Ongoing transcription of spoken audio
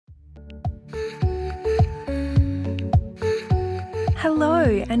Hello,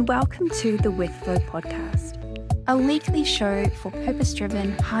 and welcome to the With Flow podcast, a weekly show for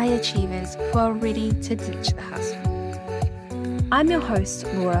purpose-driven high achievers who are ready to ditch the hustle. I'm your host,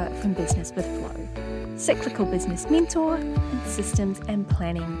 Laura from Business with Flow, cyclical business mentor and systems and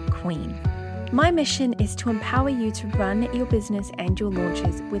planning queen. My mission is to empower you to run your business and your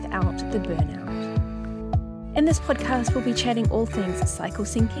launches without the burnout. In this podcast, we'll be chatting all things cycle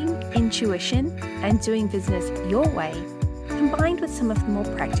syncing, intuition, and doing business your way, combined with some of the more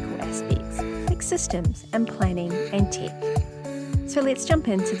practical aspects, like systems and planning and tech. So let's jump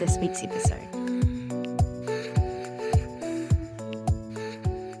into this week's episode.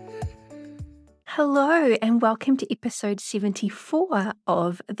 Hello, and welcome to episode 74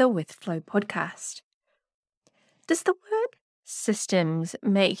 of the With Flow podcast. Does the word systems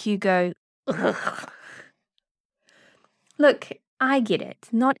make you go, ugh? Look, I get it.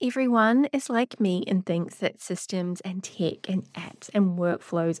 Not everyone is like me and thinks that systems and tech and apps and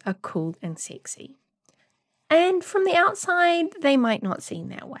workflows are cool and sexy. And from the outside, they might not seem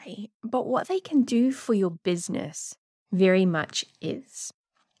that way, but what they can do for your business very much is.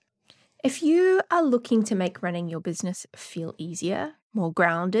 If you are looking to make running your business feel easier, more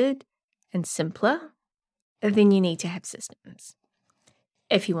grounded, and simpler, then you need to have systems.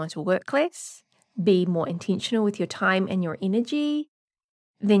 If you want to work less, be more intentional with your time and your energy,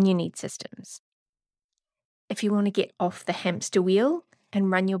 then you need systems. If you want to get off the hamster wheel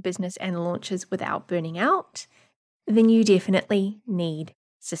and run your business and launches without burning out, then you definitely need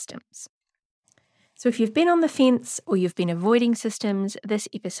systems. So if you've been on the fence or you've been avoiding systems, this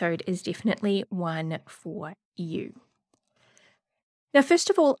episode is definitely one for you. Now, first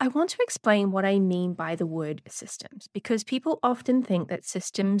of all, I want to explain what I mean by the word systems, because people often think that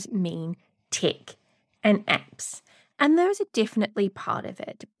systems mean tech and apps, and those are definitely part of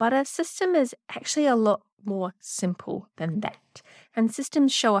it, but a system is actually a lot more simple than that. And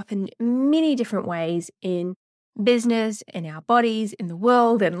systems show up in many different ways in business, in our bodies, in the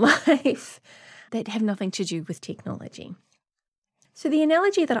world, in life, that have nothing to do with technology. So the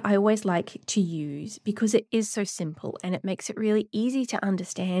analogy that I always like to use, because it is so simple and it makes it really easy to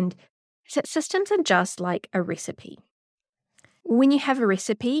understand, is that systems are just like a recipe. When you have a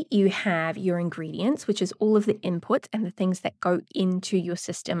recipe, you have your ingredients, which is all of the inputs and the things that go into your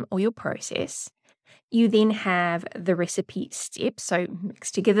system or your process. You then have the recipe steps, so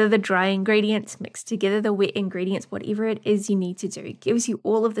mix together the dry ingredients, mix together the wet ingredients, whatever it is you need to do. It gives you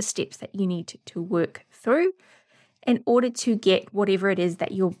all of the steps that you need to work through in order to get whatever it is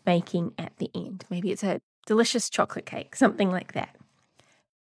that you're making at the end. Maybe it's a delicious chocolate cake, something like that.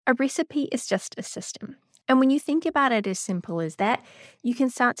 A recipe is just a system. And when you think about it as simple as that, you can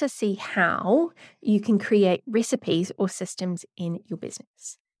start to see how you can create recipes or systems in your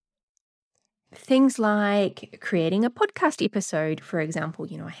business. Things like creating a podcast episode, for example.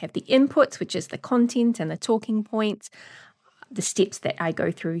 I have the inputs, which is the content and the talking points, the steps that I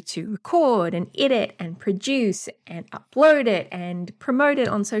go through to record and edit and produce and upload it and promote it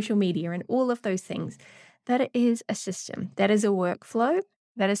on social media and all of those things. That is a system. That is a workflow.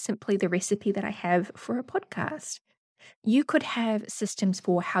 That is simply the recipe that I have for a podcast. You could have systems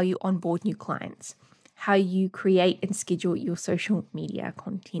for how you onboard new clients, how you create and schedule your social media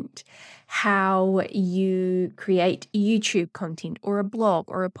content, how you create YouTube content or a blog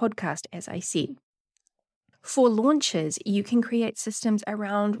or a podcast, as I said. For launches, you can create systems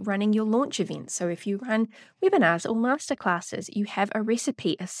around running your launch events. So if you run webinars or masterclasses, you have a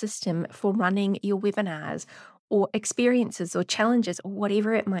recipe, a system for running your webinars or experiences or challenges or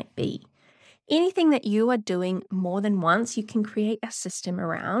whatever it might be. Anything that you are doing more than once, you can create a system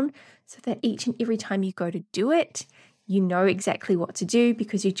around so that each and every time you go to do it, you know exactly what to do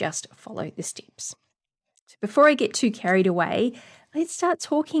because you just follow the steps. So before I get too carried away, let's start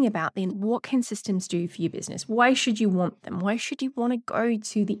talking about then what can systems do for your business? Why should you want them? Why should you want to go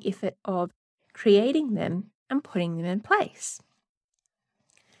to the effort of creating them and putting them in place?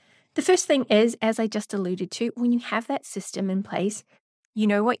 The first thing is, as I just alluded to, when you have that system in place, you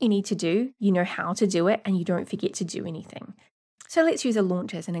know what you need to do, you know how to do it, and you don't forget to do anything. So let's use a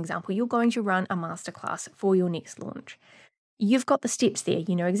launch as an example. You're going to run a masterclass for your next launch. You've got the steps there.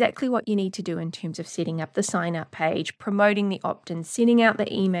 You know exactly what you need to do in terms of setting up the sign-up page, promoting the opt-in, sending out the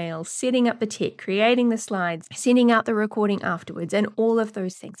emails, setting up the tech, creating the slides, sending out the recording afterwards, and all of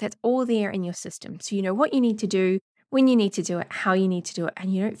those things. That's all there in your system. So you know what you need to do, when you need to do it, how you need to do it,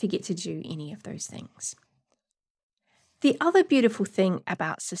 and you don't forget to do any of those things. The other beautiful thing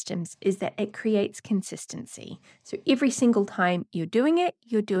about systems is that it creates consistency. So every single time you're doing it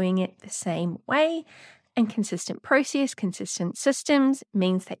the same way. And consistent process, consistent systems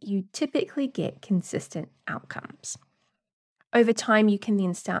means that you typically get consistent outcomes. Over time, you can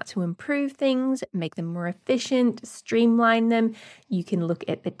then start to improve things, make them more efficient, streamline them. You can look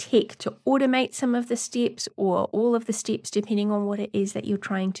at the tech to automate some of the steps or all of the steps, depending on what it is that you're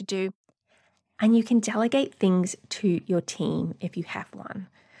trying to do. And you can delegate things to your team if you have one.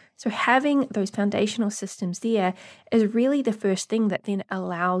 So having those foundational systems there is really the first thing that then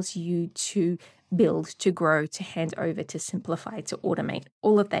allows you to build, to grow, to hand over, to simplify, to automate,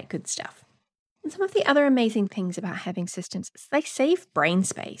 all of that good stuff. And some of the other amazing things about having systems is they save brain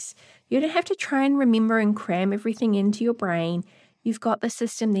space. You don't have to try and remember and cram everything into your brain. You've got the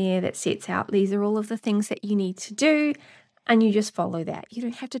system there that sets out these are all of the things that you need to do, and you just follow that. You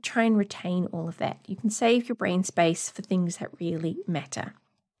don't have to try and retain all of that. You can save your brain space for things that really matter.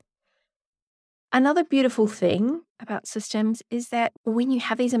 Another beautiful thing about systems is that when you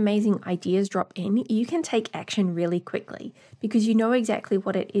have these amazing ideas drop in, you can take action really quickly because you know exactly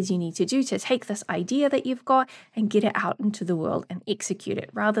what it is you need to do to take this idea that you've got and get it out into the world and execute it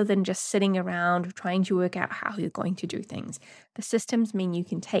rather than just sitting around trying to work out how you're going to do things. The systems mean you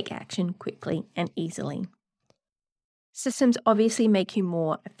can take action quickly and easily. Systems obviously make you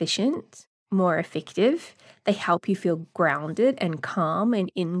more efficient, more effective. They help you feel grounded and calm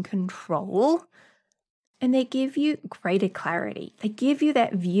and in control. And they give you greater clarity. They give you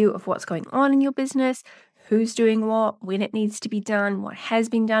that view of what's going on in your business, who's doing what, when it needs to be done, what has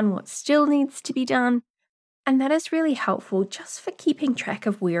been done, what still needs to be done. And that is really helpful just for keeping track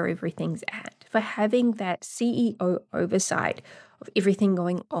of where everything's at, for having that CEO oversight of everything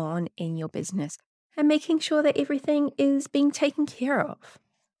going on in your business and making sure that everything is being taken care of.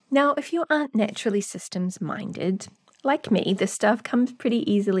 Now, if you aren't naturally systems minded, like me, this stuff comes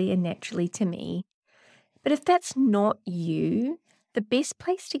pretty easily and naturally to me. But if that's not you, the best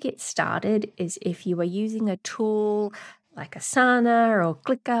place to get started is if you are using a tool like Asana or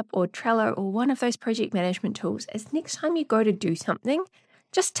ClickUp or Trello or one of those project management tools, is next time you go to do something,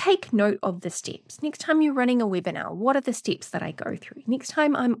 just take note of the steps. Next time you're running a webinar, what are the steps that I go through? Next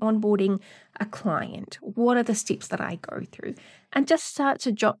time I'm onboarding a client, what are the steps that I go through? And just start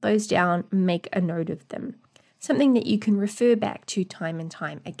to jot those down, make a note of them. Something that you can refer back to time and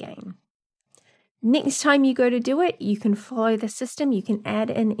time again. Next time you go to do it, you can follow the system, you can add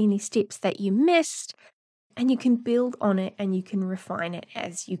in any steps that you missed, and you can build on it and you can refine it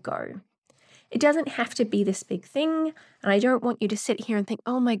as you go. It doesn't have to be this big thing, and I don't want you to sit here and think,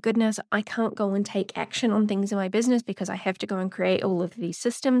 oh my goodness, I can't go and take action on things in my business because I have to go and create all of these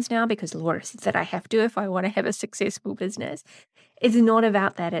systems now because Laura says that I have to if I want to have a successful business. It's not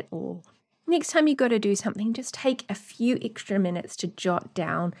about that at all. Next time you go to do something, just take a few extra minutes to jot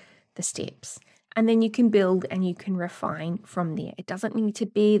down the steps. And then you can build and you can refine from there. It doesn't need to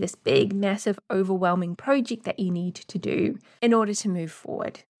be this big, massive, overwhelming project that you need to do in order to move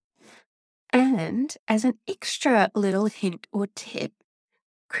forward. And as an extra little hint or tip,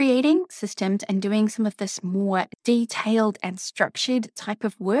 creating systems and doing some of this more detailed and structured type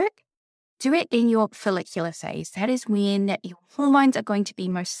of work, do it in your follicular phase. That is when your hormones are going to be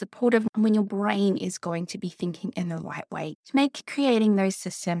most supportive and when your brain is going to be thinking in the right way to make creating those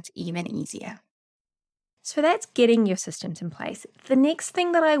systems even easier. So that's getting your systems in place. The next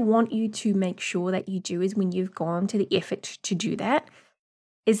thing that I want you to make sure that you do is when you've gone to the effort to do that,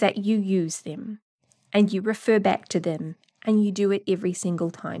 is that you use them and you refer back to them and you do it every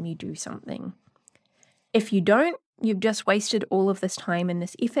single time you do something. If you don't, you've just wasted all of this time and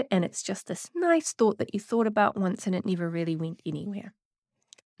this effort, and it's just this nice thought that you thought about once and it never really went anywhere.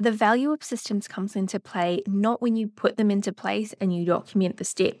 The value of systems comes into play not when you put them into place and you document the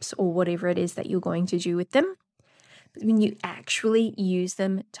steps or whatever it is that you're going to do with them, but when you actually use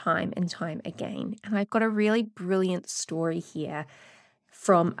them time and time again. And I've got a really brilliant story here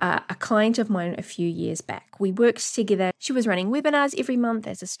from a client of mine a few years back. We worked together. She was running webinars every month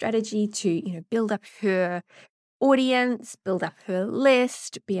as a strategy to, build up her audience, build up her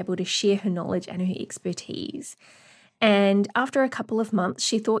list, be able to share her knowledge and her expertise. And after a couple of months,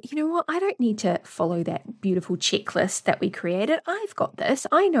 she thought, you know what, I don't need to follow that beautiful checklist that we created. I've got this.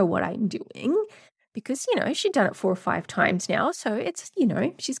 I know what I'm doing because, she'd done it 4 or 5 times now. So it's,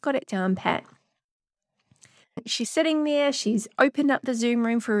 she's got it down pat. She's sitting there. She's opened up the Zoom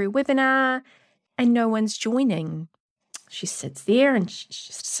room for her webinar and no one's joining. She sits there and she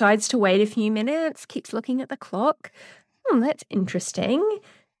just decides to wait a few minutes, keeps looking at the clock. That's interesting.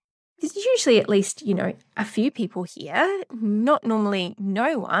 There's usually at least, a few people here, not normally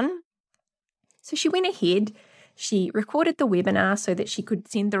no one. So she went ahead, she recorded the webinar so that she could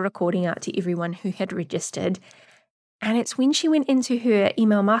send the recording out to everyone who had registered. And it's when she went into her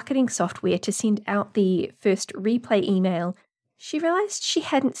email marketing software to send out the first replay email, she realized she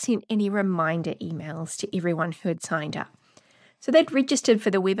hadn't sent any reminder emails to everyone who had signed up. So they'd registered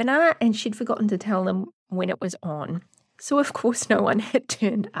for the webinar and she'd forgotten to tell them when it was on. So of course no one had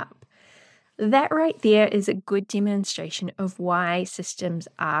turned up. That right there is a good demonstration of why systems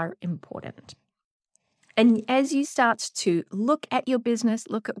are important. And as you start to look at your business,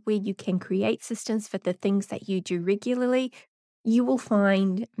 look at where you can create systems for the things that you do regularly, you will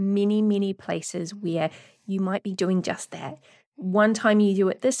find many, many places where you might be doing just that. One time you do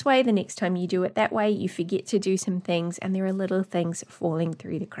it this way, the next time you do it that way, you forget to do some things, and there are little things falling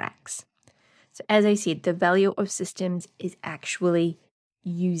through the cracks. So as I said, the value of systems is actually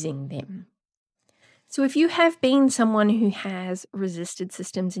using them. So if you have been someone who has resisted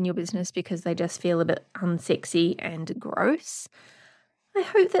systems in your business because they just feel a bit unsexy and gross, I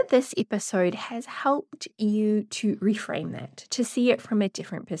hope that this episode has helped you to reframe that, to see it from a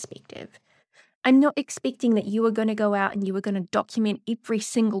different perspective. I'm not expecting that you are going to go out and you are going to document every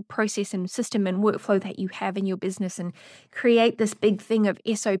single process and system and workflow that you have in your business and create this big thing of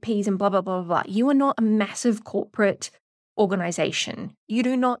SOPs and blah, blah, blah, blah. You are not a massive corporate organization. You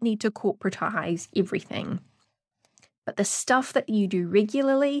do not need to corporatize everything. But the stuff that you do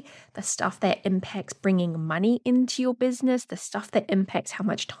regularly, the stuff that impacts bringing money into your business, the stuff that impacts how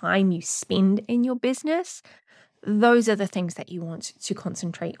much time you spend in your business, those are the things that you want to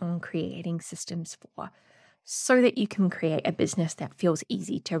concentrate on creating systems for, so that you can create a business that feels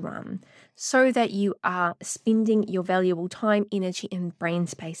easy to run, so that you are spending your valuable time, energy, and brain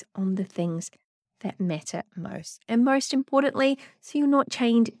space on the things that matter most. And most importantly, so you're not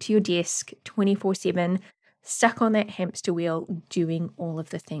chained to your desk 24/7, stuck on that hamster wheel, doing all of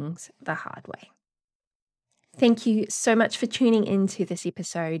the things the hard way. Thank you so much for tuning into this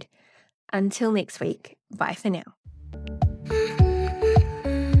episode. Until next week, bye for now.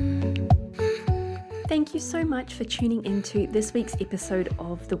 Thank you so much for tuning into this week's episode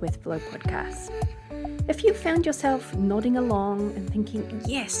of the With Flow podcast. If you found yourself nodding along and thinking,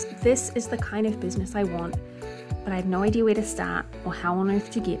 yes, this is the kind of business I want, but I have no idea where to start or how on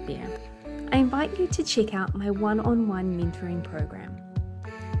earth to get there, I invite you to check out my one-on-one mentoring program.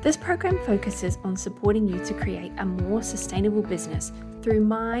 This program focuses on supporting you to create a more sustainable business through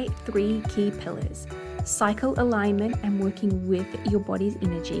my 3 key pillars: cycle alignment and working with your body's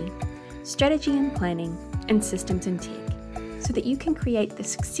energy, strategy and planning, and systems and tech, so that you can create the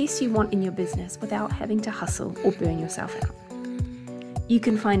success you want in your business without having to hustle or burn yourself out. You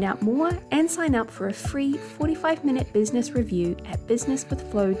can find out more and sign up for a free 45-minute business review at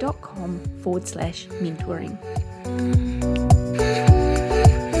businesswithflow.com/mentoring.